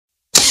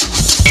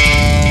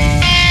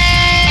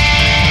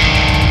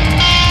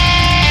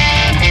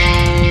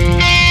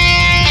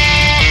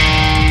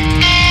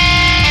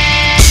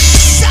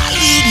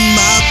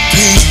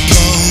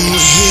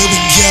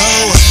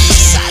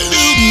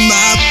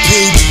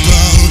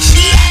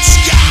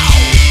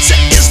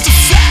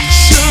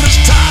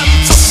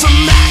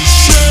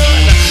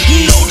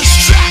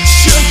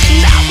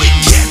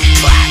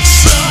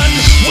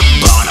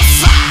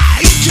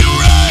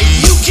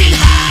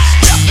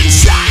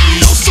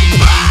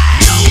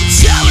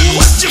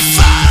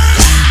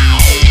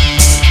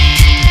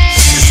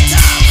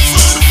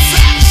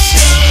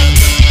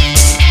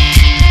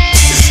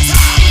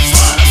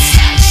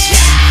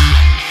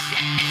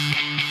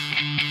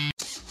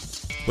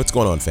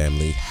What's going on,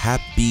 family?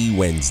 Happy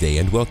Wednesday,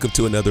 and welcome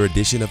to another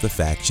edition of the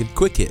Faction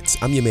Quick Hits.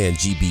 I'm your man,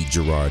 GB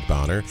Gerard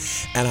Bonner,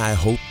 and I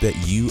hope that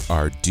you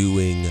are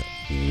doing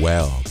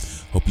well.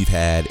 Hope you've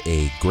had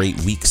a great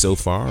week so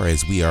far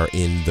as we are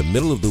in the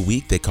middle of the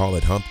week. They call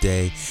it Hump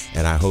Day,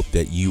 and I hope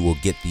that you will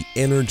get the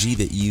energy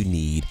that you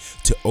need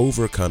to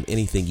overcome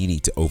anything you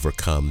need to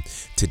overcome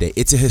today.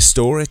 It's a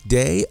historic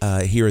day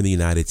here in the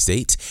United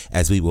States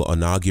as we will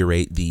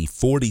inaugurate the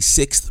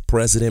 46th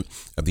president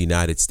of the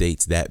United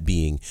States, that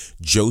being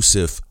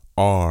Joseph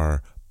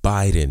R.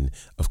 Biden,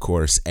 of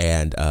course,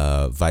 and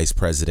Vice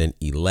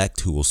President-elect,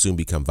 who will soon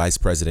become Vice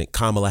President,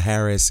 Kamala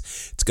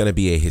Harris. It's going to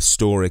be a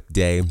historic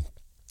day.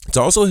 It's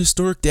also a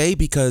historic day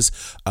because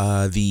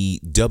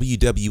the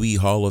WWE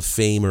Hall of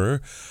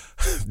Famer,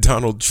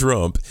 Donald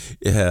Trump,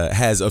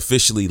 has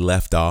officially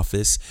left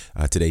office.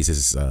 Today's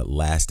his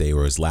last day,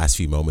 or his last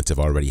few moments have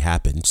already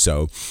happened.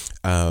 So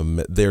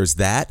there's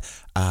that.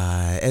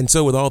 And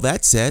so with all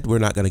that said, we're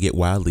not going to get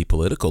wildly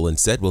political.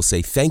 Instead, we'll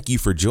say thank you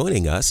for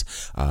joining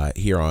us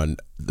here on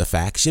The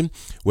Faction.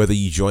 Whether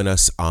you join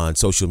us on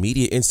social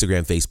media,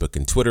 Instagram, Facebook,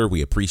 and Twitter,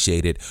 we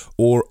appreciate it.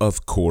 Or,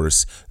 of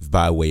course,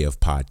 by way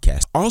of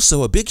podcast.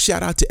 Also, a big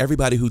shout out to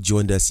everybody who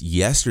joined us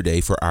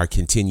yesterday for our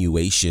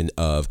continuation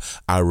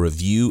of our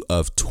review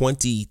of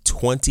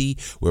 2020,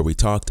 where we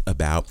talked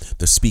about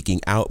the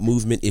Speaking Out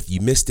movement. If you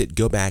missed it,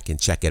 go back and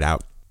check it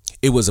out.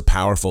 It was a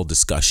powerful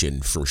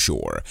discussion for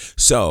sure.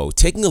 So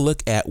taking a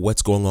look at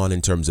what's going on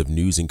in terms of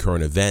news and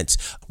current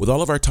events, with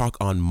all of our talk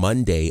on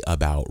Monday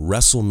about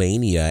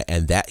WrestleMania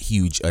and that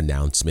huge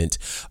announcement,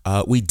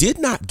 we did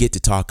not get to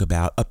talk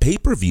about a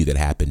pay-per-view that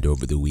happened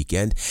over the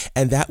weekend,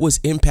 and that was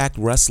Impact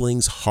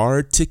Wrestling's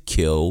Hard to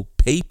Kill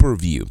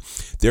pay-per-view.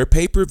 Their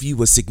pay-per-view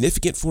was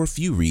significant for a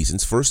few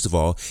reasons. First of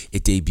all,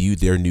 it debuted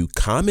their new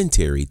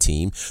commentary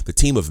team, the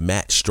team of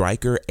Matt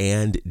Striker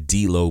and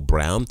D'Lo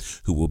Brown,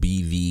 who will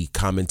be the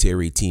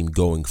commentary team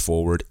going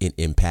forward in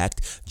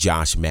Impact.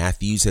 Josh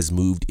Matthews has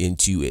moved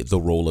into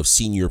the role of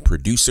senior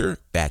producer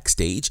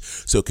backstage,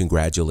 so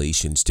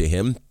congratulations to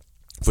him.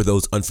 For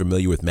those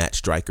unfamiliar with Matt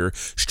Striker,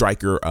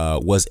 Striker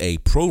was a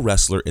pro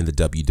wrestler in the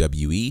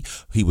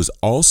WWE. He was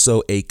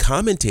also a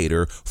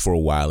commentator for a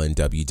while in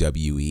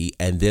WWE,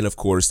 and then, of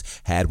course,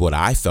 had what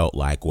I felt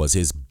like was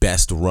his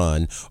best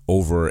run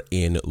over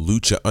in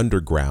Lucha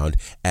Underground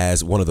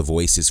as one of the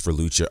voices for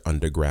Lucha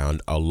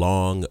Underground,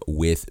 along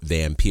with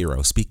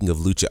Vampiro. Speaking of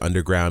Lucha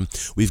Underground,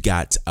 we've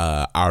got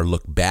our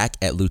look back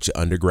at Lucha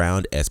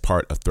Underground as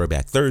part of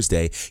Throwback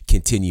Thursday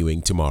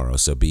continuing tomorrow,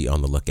 so be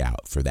on the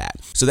lookout for that.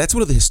 So that's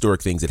one of the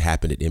historic things that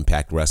happened at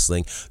Impact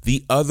Wrestling.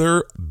 The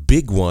other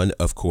big one,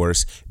 of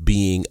course,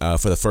 being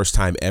for the first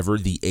time ever,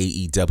 the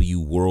AEW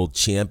World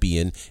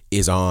Champion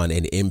is on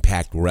an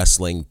Impact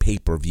Wrestling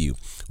pay-per-view.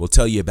 We'll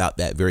tell you about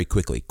that very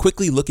quickly.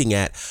 Quickly looking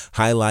at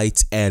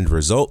highlights and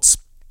results.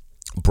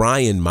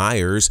 Brian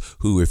Myers,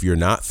 who, if you're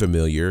not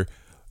familiar,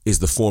 is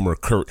the former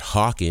Kurt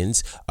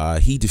Hawkins.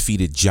 He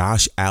defeated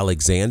Josh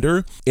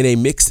Alexander in a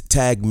mixed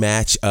tag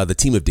match. The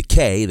team of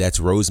Decay, that's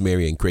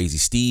Rosemary and Crazy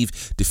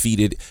Steve,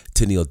 defeated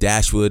Tennille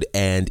Dashwood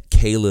and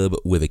Caleb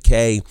with a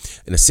K.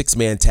 In a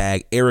six-man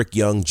tag, Eric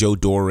Young, Joe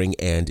Doring,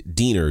 and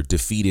Diener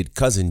defeated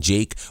Cousin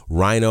Jake,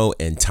 Rhino,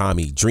 and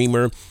Tommy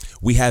Dreamer.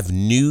 We have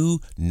new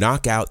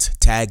Knockout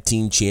Tag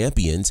Team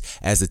Champions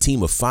as the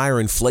team of Fire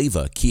and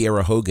Flava,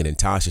 Kiera Hogan and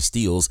Tasha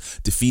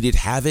Steelz, defeated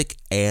Havoc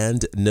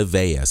and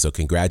Nevaeh. So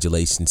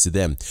congratulations to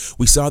them.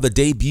 We saw the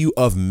debut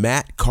of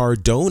Matt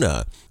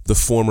Cardona. The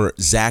former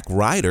Zack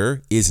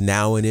Ryder is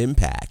now in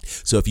Impact.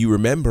 So if you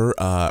remember,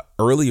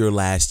 earlier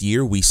last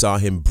year, we saw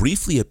him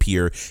briefly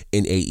appear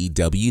in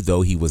AEW,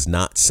 though he was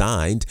not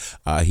signed.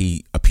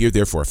 He appeared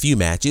there for a few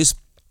matches.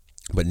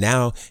 But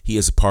now he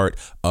is a part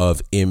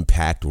of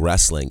Impact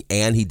Wrestling,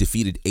 and he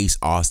defeated Ace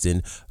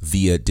Austin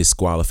via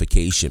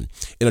disqualification.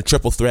 In a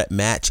triple threat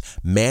match,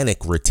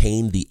 Manic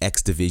retained the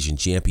X Division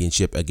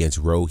Championship against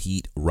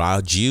Rohit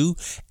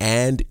Raju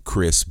and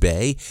Chris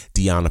Bay.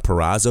 Deonna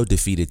Purrazzo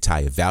defeated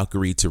Taya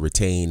Valkyrie to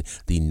retain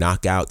the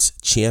Knockouts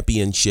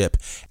Championship.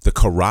 The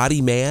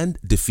Karate Man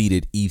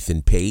defeated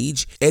Ethan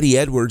Page. Eddie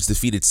Edwards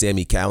defeated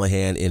Sami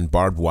Callihan in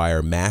Barbed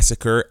Wire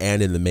Massacre,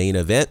 and in the main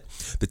event,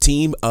 the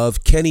team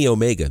of Kenny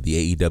Omega,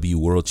 the AEW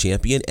World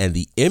Champion, and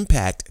the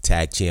Impact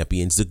Tag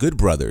Champions, the Good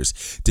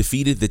Brothers,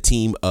 defeated the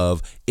team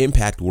of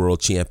Impact World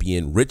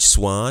Champion Rich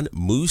Swann,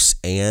 Moose,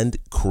 and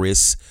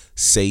Chris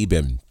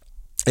Sabin.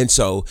 And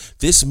so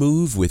this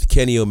move with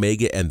Kenny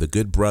Omega and the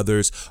Good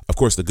Brothers, of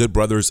course, the Good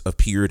Brothers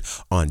appeared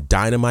on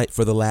Dynamite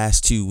for the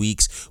last 2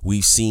 weeks.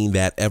 We've seen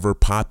that ever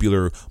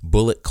popular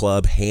Bullet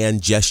Club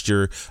hand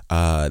gesture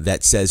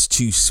that says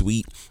 "Too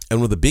Sweet." And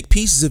one of the big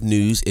pieces of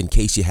news, in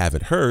case you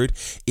haven't heard,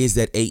 is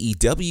that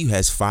AEW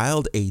has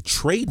filed a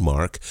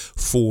trademark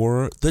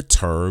for the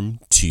term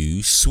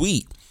 "Too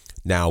Sweet."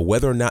 Now,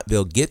 whether or not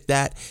they'll get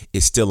that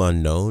is still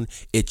unknown.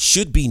 It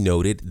should be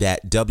noted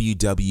that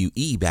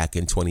WWE back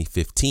in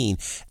 2015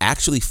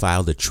 actually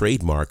filed a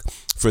trademark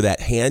for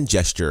that hand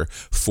gesture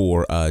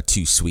for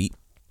Too Sweet.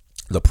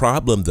 The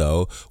problem,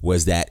 though,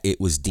 was that it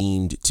was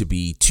deemed to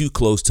be too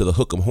close to the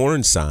hook 'em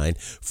horn sign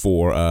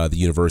for the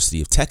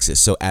University of Texas.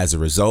 So as a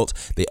result,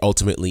 they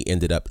ultimately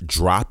ended up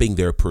dropping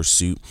their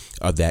pursuit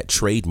of that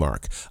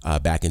trademark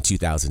back in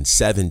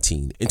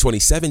 2017. In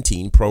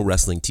 2017, Pro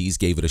Wrestling Tees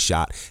gave it a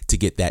shot to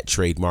get that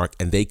trademark,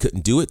 and they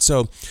couldn't do it.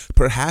 So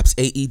perhaps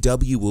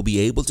AEW will be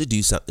able to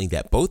do something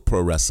that both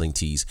Pro Wrestling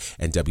Tees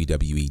and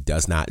WWE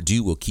does not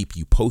do. We'll keep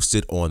you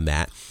posted on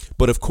that.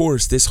 But of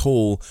course, this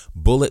whole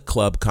Bullet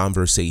Club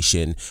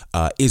conversation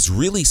is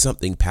really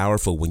something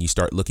powerful when you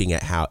start looking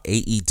at how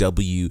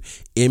AEW,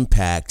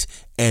 Impact,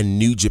 and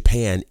New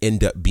Japan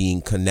end up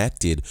being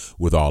connected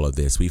with all of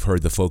this. We've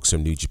heard the folks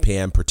from New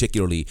Japan,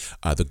 particularly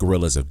the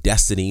Guerrillas of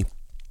Destiny,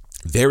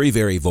 very,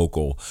 very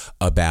vocal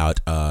about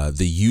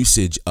the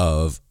usage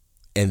of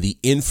and the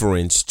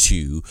inference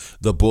to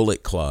the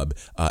Bullet Club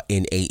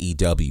in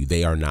AEW.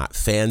 They are not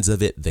fans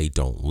of it. They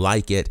don't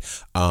like it.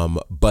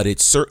 But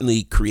it's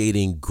certainly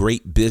creating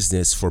great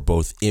business for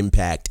both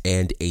Impact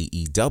and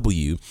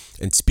AEW.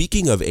 And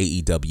speaking of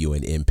AEW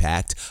and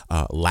Impact,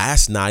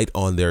 last night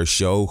on their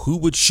show, who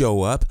would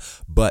show up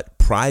but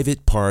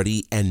Private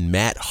Party and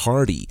Matt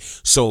Hardy?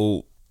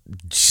 So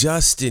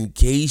just in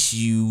case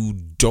you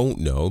don't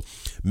know,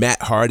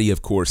 Matt Hardy,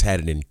 of course, had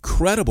an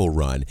incredible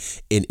run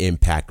in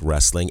Impact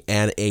Wrestling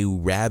and a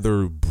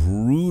rather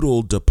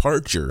brutal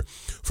departure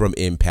from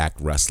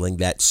Impact Wrestling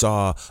that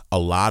saw a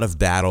lot of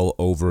battle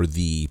over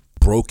the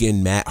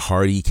broken Matt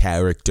Hardy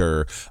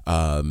character,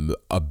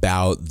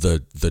 about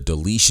the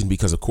deletion,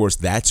 because of course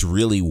that's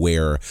really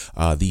where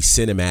the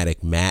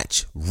cinematic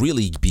match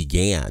really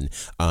began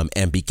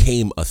and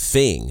became a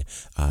thing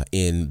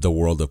in the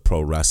world of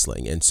pro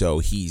wrestling. And so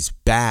he's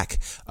back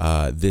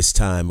this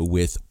time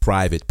with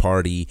Private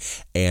Party,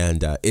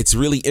 and it's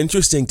really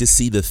interesting to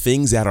see the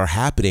things that are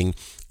happening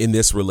in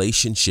this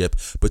relationship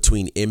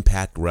between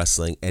Impact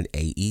Wrestling and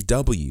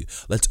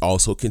AEW. Let's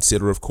also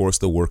consider, of course,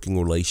 the working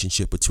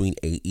relationship between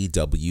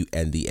AEW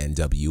and the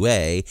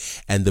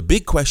NWA. And the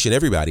big question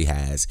everybody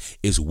has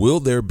is, will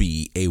there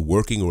be a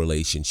working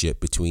relationship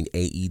between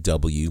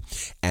AEW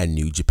and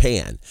New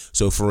Japan?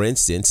 So, for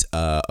instance,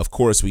 of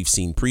course, we've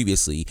seen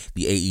previously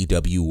the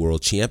AEW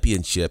World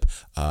Championship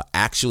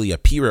actually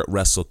appear at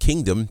Wrestle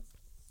Kingdom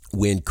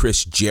when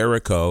Chris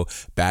Jericho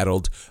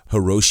battled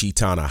Hiroshi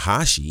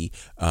Tanahashi,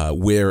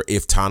 where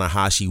if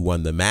Tanahashi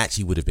won the match,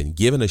 he would have been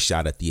given a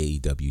shot at the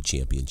AEW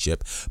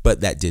championship,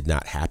 but that did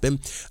not happen.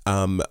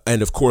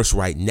 And of course,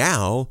 right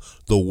now,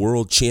 the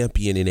world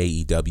champion in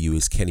AEW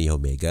is Kenny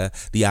Omega.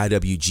 The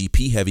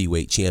IWGP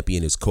heavyweight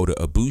champion is Kota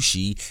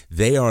Ibushi.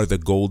 They are the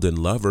Golden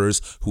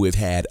Lovers, who have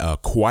had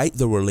quite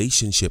the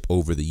relationship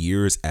over the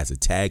years as a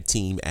tag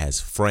team,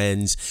 as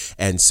friends.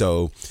 And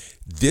so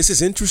this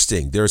is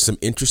interesting. There's some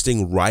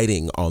interesting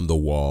writing on the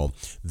wall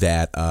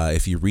that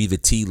if you read the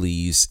tea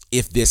leaves,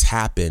 if this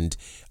happened,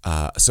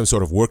 some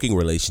sort of working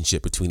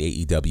relationship between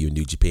AEW and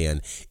New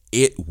Japan,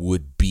 it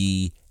would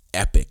be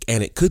epic.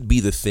 And it could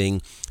be the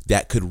thing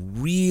that could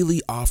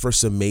really offer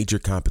some major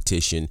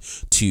competition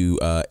to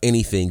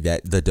anything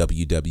that the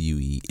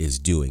WWE is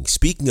doing.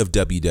 Speaking of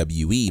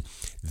WWE,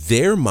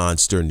 their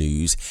monster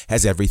news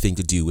has everything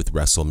to do with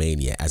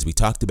WrestleMania. As we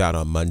talked about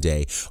on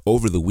Monday,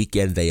 over the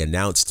weekend, they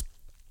announced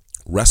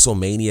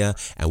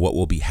WrestleMania and what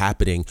will be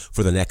happening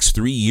for the next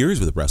 3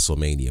 years with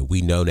WrestleMania.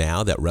 We know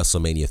now that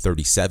WrestleMania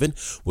 37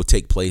 will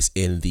take place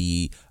in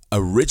the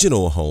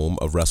original home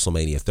of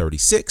WrestleMania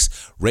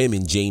 36,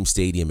 Raymond James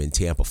Stadium in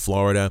Tampa,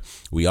 Florida.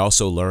 We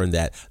also learned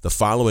that the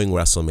following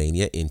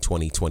WrestleMania in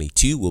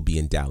 2022 will be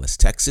in Dallas,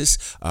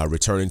 Texas,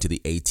 returning to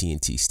the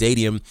AT&T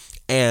Stadium.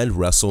 And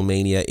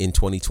WrestleMania in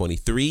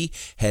 2023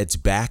 heads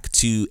back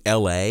to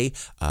LA,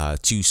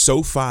 to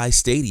SoFi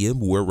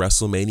Stadium, where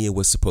WrestleMania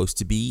was supposed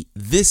to be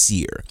this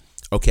year.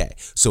 Okay,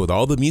 so with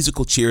all the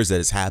musical chairs that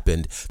has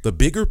happened, the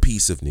bigger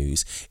piece of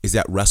news is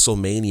that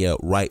WrestleMania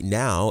right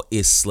now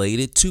is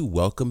slated to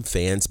welcome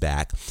fans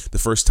back, the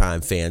first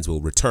time fans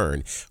will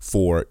return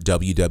for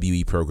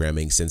WWE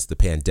programming since the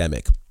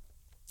pandemic.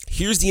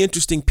 Here's the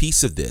interesting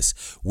piece of this,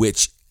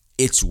 which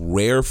it's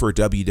rare for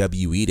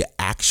WWE to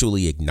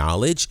actually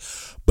acknowledge,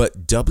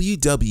 but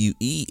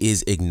WWE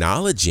is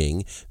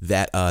acknowledging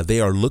that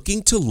they are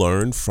looking to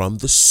learn from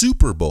the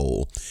Super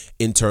Bowl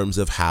in terms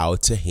of how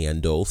to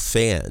handle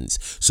fans.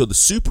 So the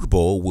Super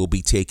Bowl will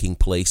be taking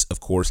place,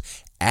 of course,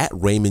 at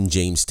Raymond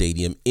James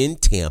Stadium in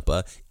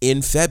Tampa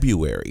in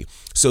February.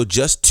 So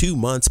just 2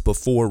 months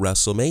before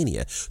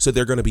WrestleMania. So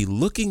they're going to be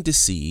looking to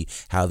see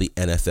how the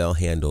NFL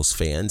handles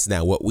fans.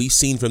 Now, what we've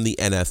seen from the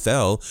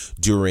NFL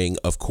during,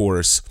 of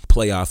course,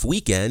 playoff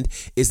weekend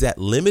is that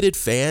limited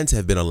fans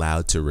have been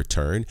allowed to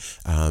return.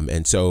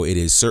 And so it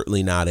is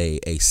certainly not a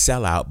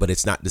sellout, but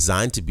it's not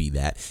designed to be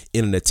that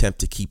in an attempt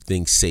to keep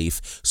things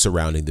safe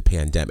surrounding the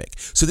pandemic.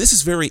 So this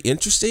is very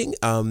interesting.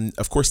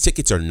 Of course,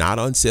 tickets are not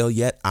on sale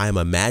yet. I'm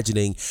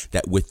imagining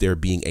that with there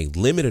being a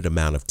limited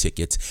amount of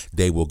tickets,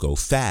 they will go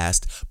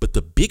fast. But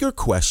the bigger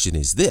question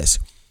is this: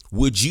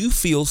 Would you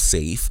feel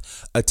safe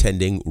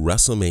attending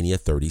WrestleMania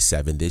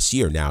 37 this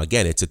year? Now,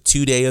 again, it's a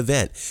 2-day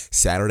event,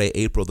 Saturday,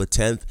 April the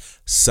 10th,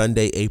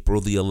 Sunday,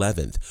 April the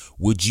 11th.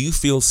 Would you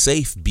feel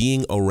safe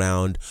being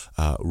around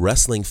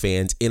wrestling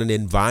fans in an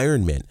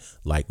environment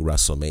like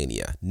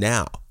WrestleMania?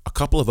 Now, a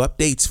couple of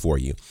updates for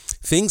you.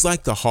 Things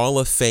like the Hall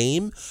of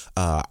Fame,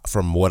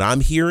 from what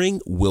I'm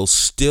hearing, will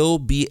still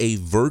be a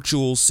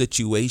virtual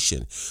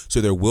situation.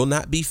 So there will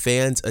not be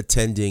fans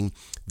attending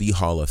the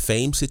Hall of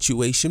Fame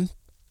situation.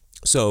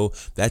 So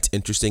that's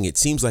interesting. It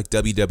seems like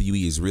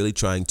WWE is really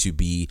trying to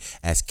be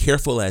as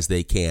careful as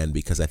they can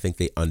because I think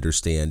they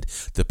understand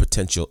the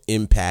potential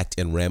impact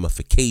and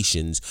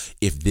ramifications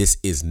if this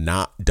is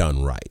not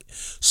done right.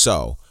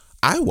 So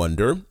I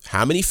wonder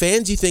how many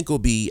fans you think will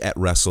be at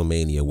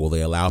WrestleMania. Will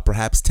they allow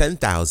perhaps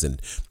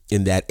 10,000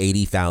 in that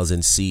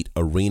 80,000 seat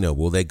arena?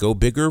 Will they go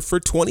bigger for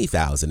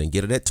 20,000 and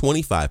get it at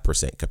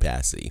 25%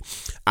 capacity?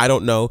 I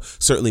don't know.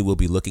 Certainly we'll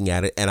be looking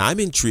at it. And I'm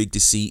intrigued to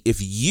see if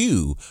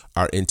you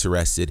are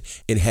interested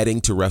in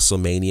heading to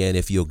WrestleMania and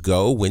if you'll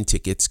go when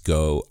tickets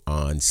go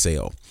on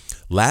sale.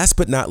 Last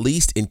but not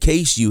least, in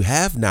case you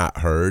have not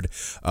heard,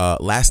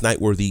 last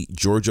night were the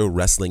Georgia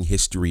Wrestling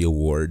History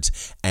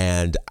Awards,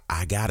 and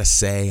I gotta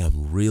say,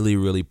 I'm really,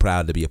 really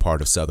proud to be a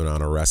part of Southern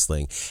Honor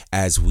Wrestling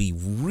as we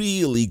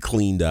really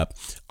cleaned up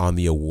on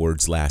the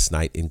awards last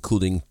night,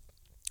 including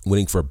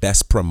winning for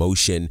Best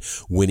Promotion,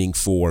 winning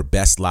for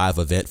Best Live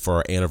Event for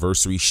our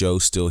anniversary show,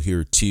 Still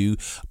Here Too.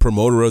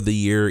 Promoter of the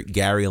Year,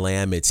 Gary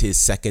Lamb. It's his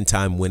second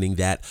time winning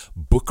that.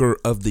 Booker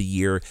of the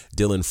Year,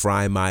 Dylan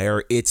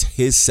Freimeyer. It's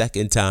his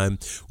second time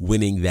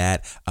winning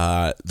that.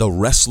 The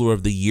Wrestler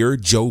of the Year,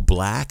 Joe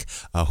Black,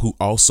 who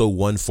also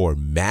won for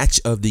Match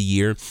of the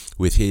Year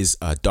with his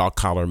dog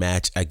collar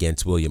match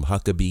against William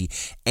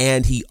Huckabee.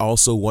 And he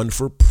also won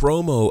for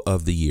Promo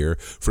of the Year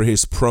for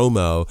his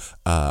promo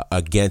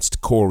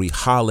against Corey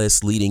Hollis,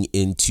 leading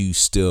into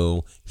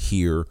Still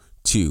Here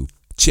Too.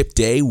 Chip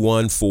Day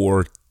won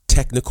for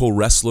Technical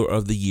Wrestler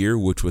of the Year,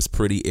 which was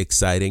pretty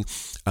exciting.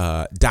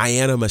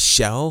 Diana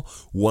Michelle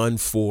won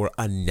for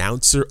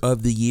Announcer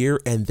of the Year,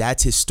 and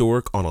that's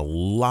historic on a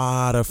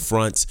lot of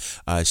fronts.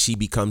 She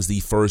becomes the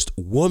first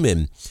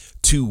woman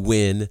to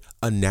win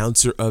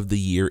Announcer of the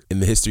Year in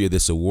the history of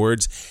this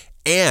awards.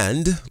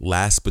 And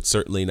last but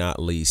certainly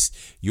not least,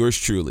 yours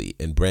truly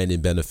and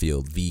Brandon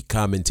Benefield, the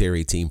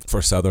commentary team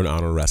for Southern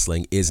Honor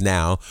Wrestling, is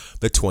now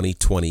the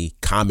 2020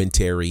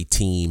 Commentary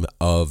Team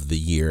of the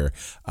Year.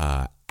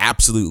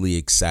 Absolutely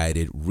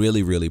excited,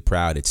 really, really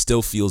proud. It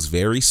still feels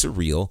very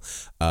surreal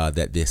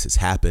that this has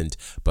happened,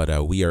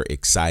 but we are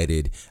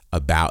excited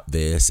about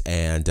this,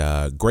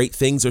 and great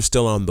things are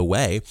still on the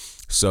way.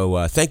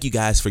 So thank you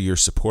guys for your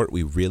support.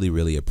 We really,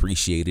 really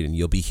appreciate it, and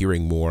you'll be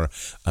hearing more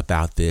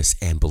about this.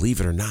 And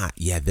believe it or not,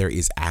 yeah, there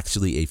is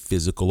actually a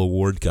physical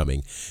award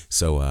coming.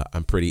 So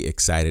I'm pretty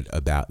excited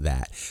about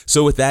that.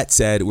 So with that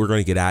said, we're going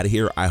to get out of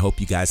here. I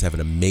hope you guys have an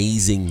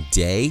amazing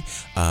day.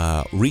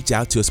 Reach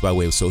out to us by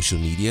way of social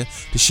media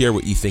to share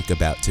what you think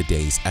about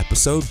today's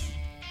episode.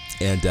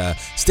 And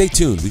stay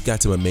tuned. We've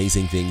got some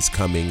amazing things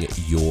coming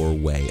your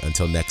way.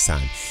 Until next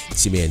time,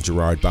 it's your man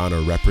Gerard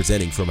Bonner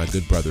representing for my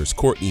good brothers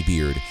Courtney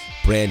Beard,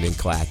 Brandon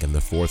Clack, and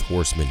the Fourth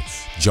Horseman,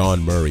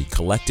 John Murray.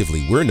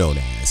 Collectively, we're known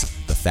as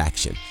The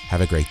Faction.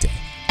 Have a great day.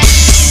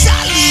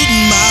 Salute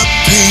my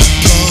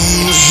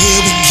people,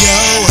 here we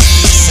go.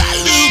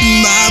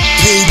 Salute my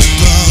people.